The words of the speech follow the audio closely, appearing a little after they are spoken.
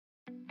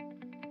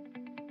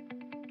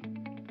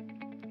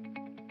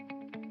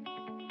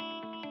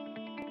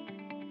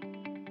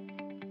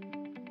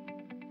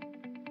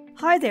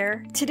Hi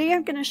there! Today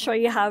I'm going to show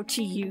you how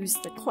to use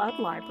the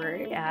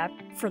cloudLibrary app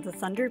for the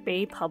Thunder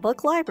Bay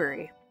Public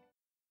Library.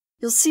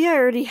 You'll see I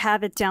already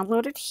have it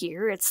downloaded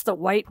here. It's the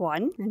white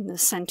one in the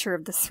center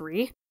of the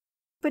three.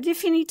 But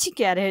if you need to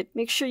get it,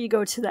 make sure you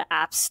go to the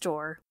App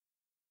Store.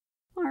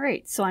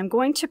 Alright, so I'm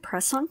going to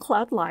press on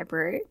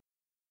cloudLibrary,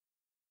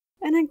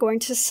 and I'm going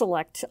to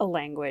select a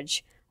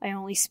language. I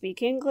only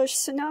speak English,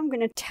 so now I'm going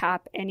to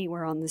tap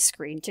anywhere on the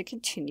screen to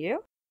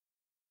continue.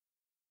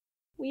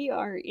 We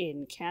are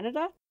in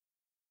Canada.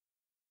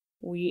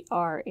 We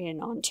are in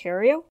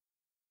Ontario.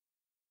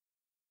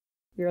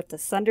 We're at the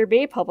Thunder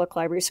Bay Public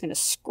Library, so I'm going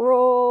to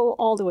scroll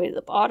all the way to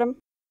the bottom.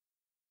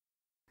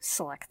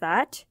 Select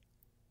that.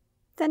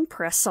 Then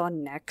press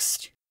on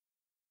Next.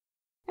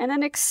 And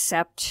then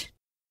Accept.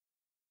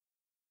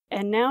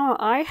 And now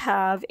I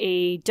have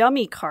a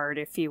dummy card,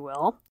 if you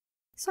will.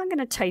 So I'm going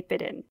to type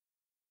it in.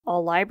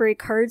 All library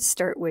cards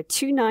start with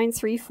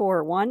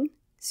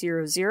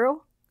 2934100.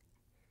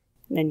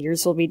 And then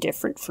yours will be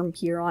different from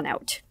here on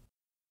out.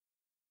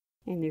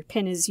 And your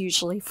PIN is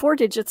usually 4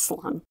 digits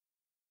long.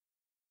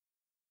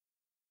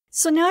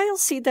 So now you'll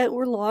see that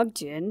we're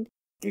logged in.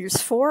 There's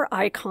 4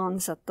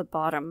 icons at the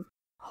bottom: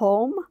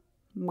 Home,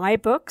 My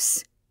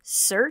Books,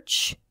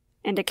 Search,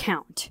 and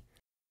Account.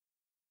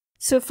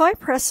 So if I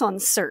press on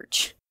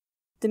Search,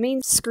 the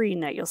main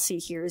screen that you'll see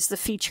here is the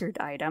featured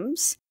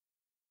items.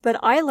 But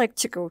I like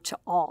to go to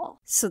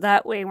all, so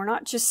that way we're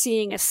not just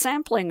seeing a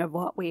sampling of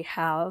what we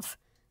have,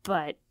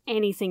 but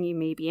anything you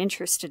may be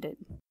interested in.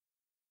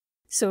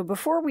 So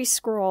before we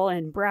scroll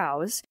and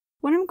browse,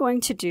 what I'm going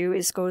to do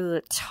is go to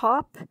the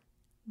top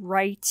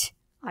right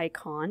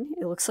icon.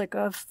 It looks like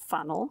a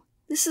funnel.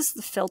 This is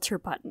the filter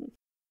button.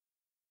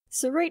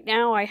 So right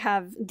now I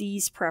have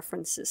these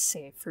preferences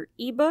saved for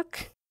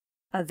ebook,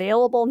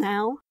 available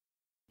now,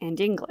 and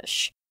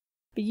English.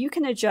 But you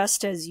can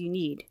adjust as you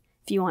need.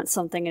 If you want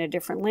something in a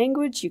different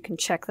language, you can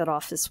check that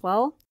off as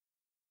well.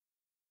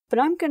 But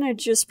I'm going to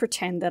just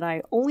pretend that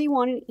I only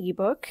want an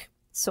ebook,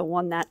 so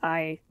one that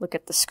I look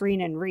at the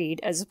screen and read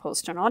as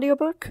opposed to an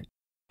audiobook,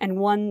 and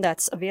one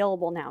that's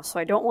available now,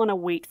 so I don't want to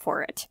wait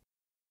for it.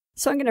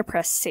 So I'm going to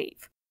press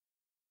Save.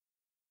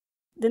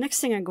 The next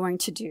thing I'm going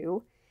to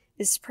do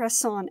is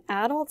press on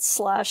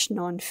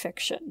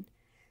Adult/Nonfiction.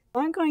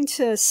 I'm going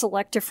to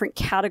select different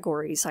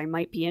categories I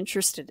might be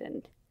interested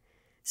in.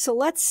 So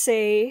let's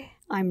say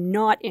I'm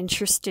not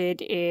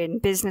interested in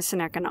business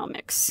and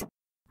economics.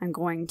 I'm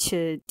going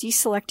to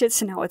deselect it,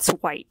 so now it's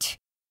white.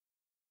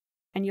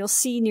 And you'll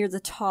see near the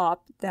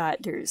top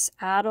that there's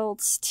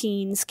adults,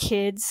 teens,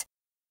 kids,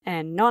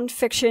 and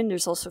nonfiction.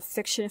 There's also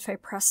fiction if I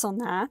press on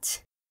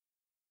that.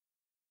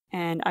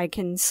 And I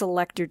can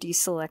select or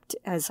deselect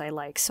as I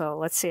like. So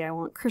let's say I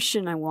want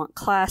Christian, I want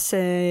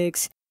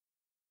classics,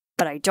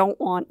 but I don't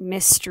want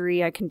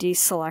mystery, I can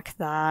deselect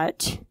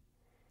that.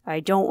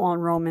 I don't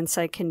want romance,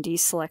 I can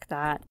deselect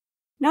that.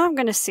 Now I'm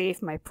going to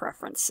save my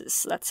preferences.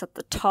 So that's at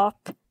the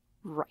top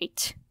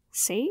right.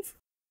 Save.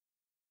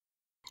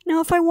 Now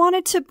if I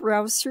wanted to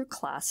browse through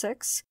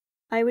classics,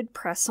 I would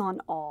press on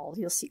all.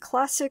 You'll see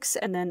classics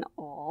and then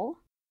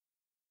all.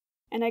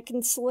 And I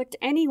can select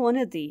any one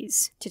of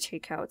these to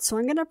take out. So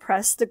I'm going to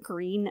press the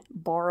green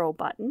borrow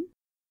button.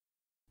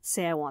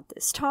 Say I want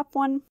this top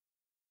one.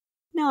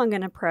 Now I'm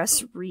going to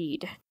press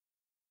read.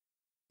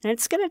 And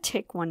it's going to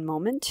take one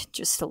moment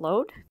just to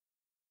load.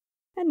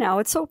 And now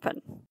it's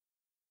open.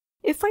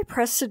 If I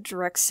press the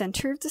direct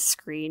center of the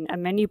screen, a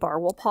menu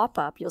bar will pop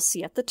up. You'll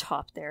see at the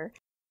top there.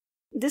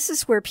 This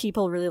is where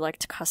people really like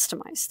to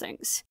customize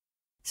things.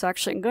 So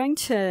actually I'm going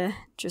to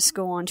just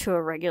go onto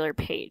a regular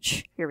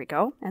page. Here we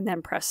go. And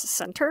then press the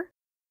center.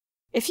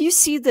 If you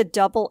see the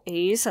double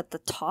A's at the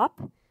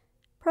top,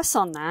 press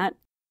on that.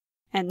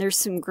 And there's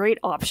some great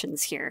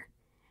options here.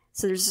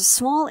 So there's a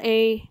small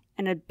A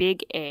and a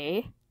big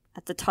A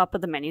at the top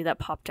of the menu that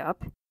popped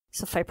up.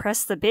 So if I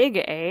press the big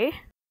A,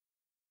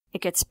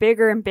 it gets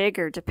bigger and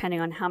bigger depending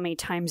on how many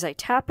times I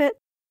tap it,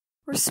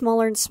 or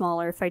smaller and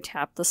smaller if I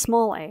tap the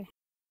small A.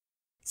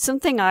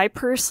 Something I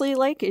personally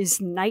like is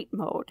night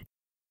mode.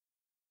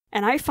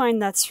 And I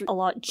find that's a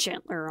lot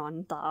gentler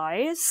on the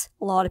eyes.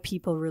 A lot of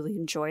people really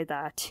enjoy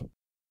that.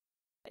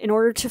 In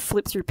order to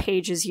flip through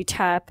pages, you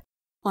tap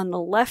on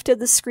the left of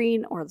the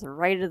screen or the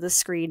right of the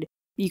screen.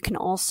 You can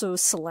also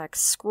select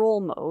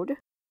scroll mode.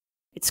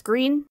 It's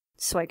green,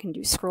 so I can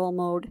do scroll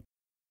mode.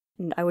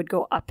 And I would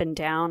go up and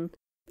down.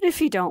 But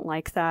if you don't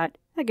like that,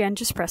 again,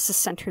 just press the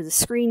center of the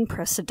screen,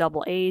 press the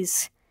double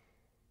A's,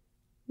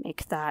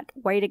 make that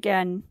white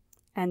again,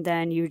 and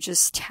then you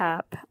just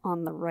tap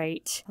on the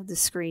right of the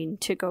screen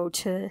to go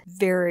to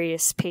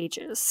various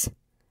pages.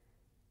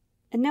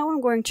 And now I'm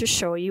going to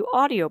show you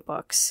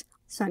audiobooks.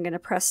 So I'm going to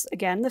press,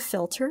 again, the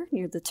filter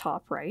near the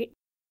top right.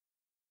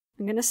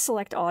 I'm going to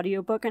select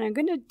audiobook, and I'm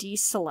going to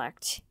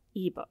deselect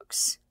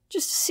ebooks,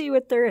 just to see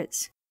what there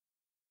is.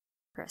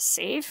 Press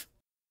save.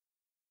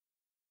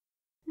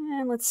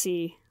 And let's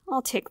see,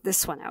 I'll take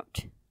this one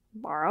out.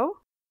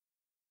 Borrow.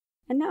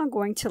 And now I'm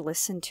going to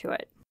listen to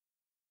it.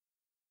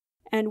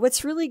 And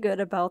what's really good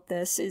about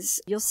this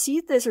is you'll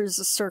see that there's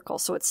a circle,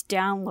 so it's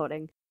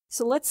downloading.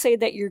 So let's say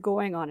that you're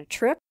going on a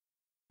trip.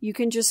 You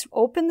can just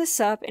open this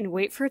up and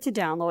wait for it to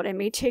download. It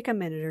may take a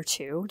minute or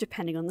two,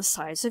 depending on the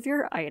size of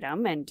your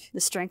item and the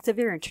strength of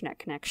your internet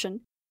connection.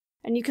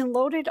 And you can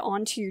load it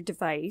onto your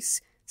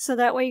device, so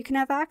that way you can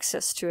have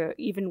access to it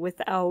even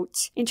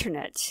without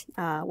internet,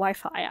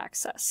 Wi-Fi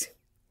access.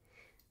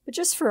 But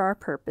just for our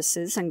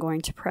purposes, I'm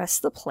going to press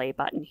the play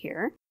button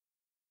here.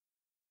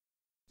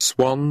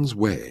 Swan's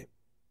Way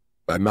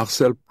by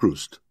Marcel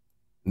Proust,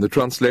 in the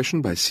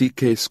translation by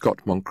C.K.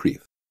 Scott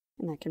Moncrief.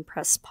 And I can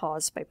press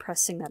pause by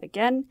pressing that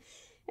again.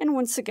 And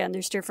once again,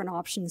 there's different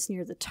options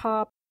near the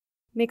top.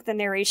 Make the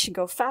narration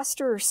go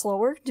faster or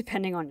slower,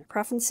 depending on your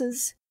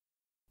preferences.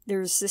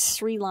 There's this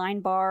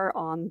 3-line bar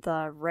on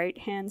the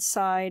right-hand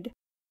side.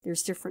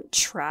 There's different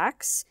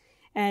tracks.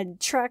 And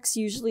tracks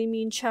usually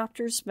mean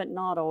chapters, but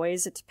not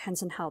always. It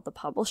depends on how the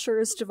publisher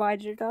has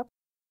divided it up.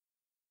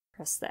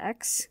 Press the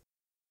X.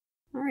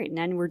 Alright, and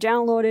then we're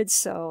downloaded,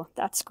 so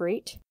that's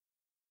great.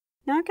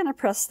 Now I'm going to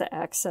press the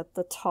X at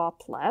the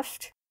top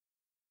left.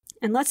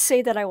 And let's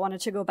say that I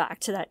wanted to go back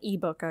to that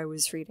ebook I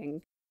was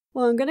reading.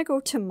 Well, I'm going to go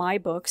to My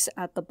Books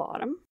at the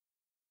bottom,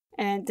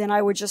 and then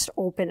I would just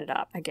open it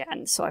up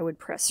again. So I would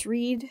press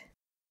Read,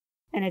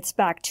 and it's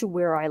back to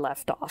where I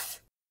left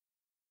off.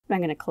 I'm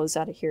going to close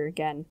out of here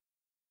again.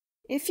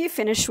 If you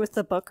finish with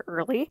the book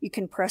early, you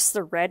can press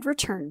the red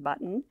return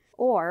button,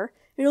 or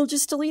it'll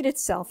just delete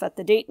itself at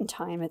the date and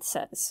time it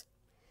says.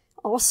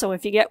 Also,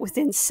 if you get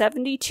within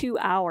 72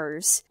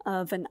 hours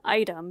of an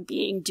item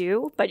being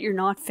due, but you're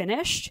not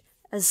finished,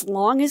 as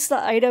long as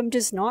the item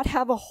does not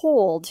have a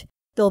hold,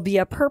 there'll be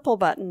a purple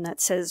button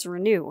that says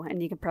Renew,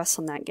 and you can press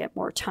on that and get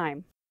more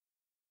time.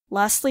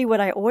 Lastly,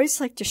 what I always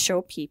like to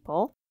show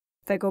people,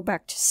 if I go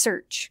back to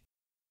search,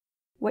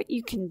 what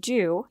you can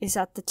do is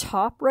at the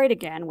top right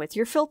again with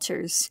your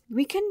filters,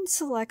 we can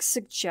select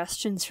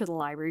suggestions for the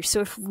library. So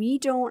if we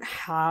don't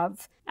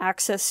have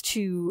access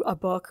to a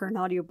book or an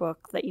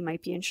audiobook that you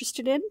might be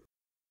interested in,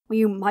 well,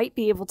 you might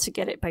be able to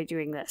get it by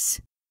doing this.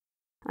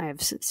 I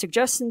have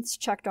suggestions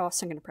checked off,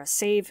 so I'm going to press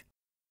save.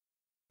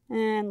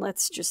 And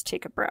let's just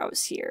take a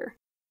browse here.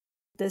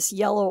 This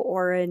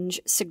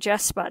yellow-orange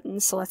suggest button,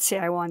 so let's say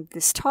I want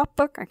this top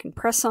book, I can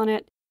press on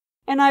it,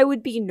 and I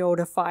would be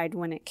notified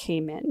when it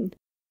came in.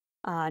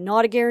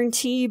 Not a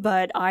guarantee,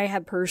 but I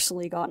have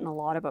personally gotten a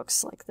lot of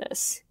books like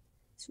this.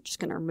 So I'm just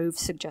going to remove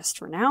suggest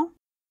for now.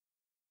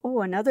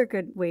 Oh, another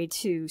good way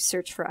to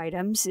search for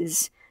items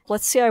is,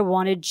 let's say I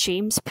wanted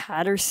James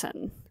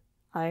Patterson.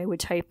 I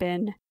would type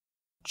in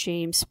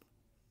James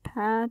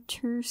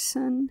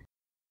Patterson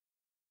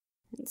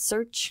and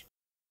search.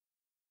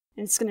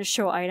 And it's going to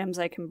show items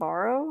I can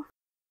borrow.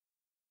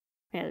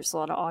 Yeah, there's a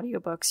lot of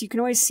audiobooks. You can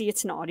always see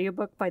it's an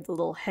audiobook by the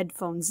little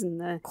headphones in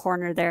the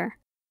corner there.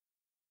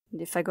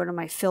 And if I go to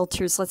my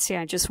filters, let's say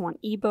I just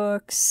want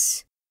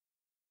ebooks.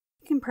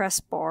 You can press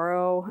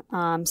borrow.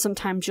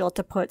 Sometimes you'll have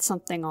to put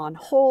something on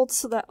hold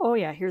so that, oh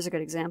yeah, here's a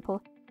good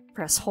example.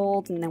 Press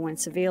hold, and then when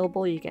it's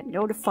available, you get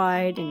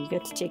notified and you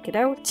get to take it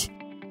out.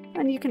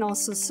 And you can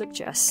also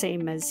suggest,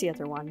 same as the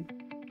other one.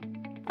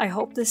 I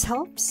hope this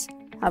helps.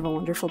 Have a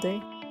wonderful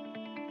day.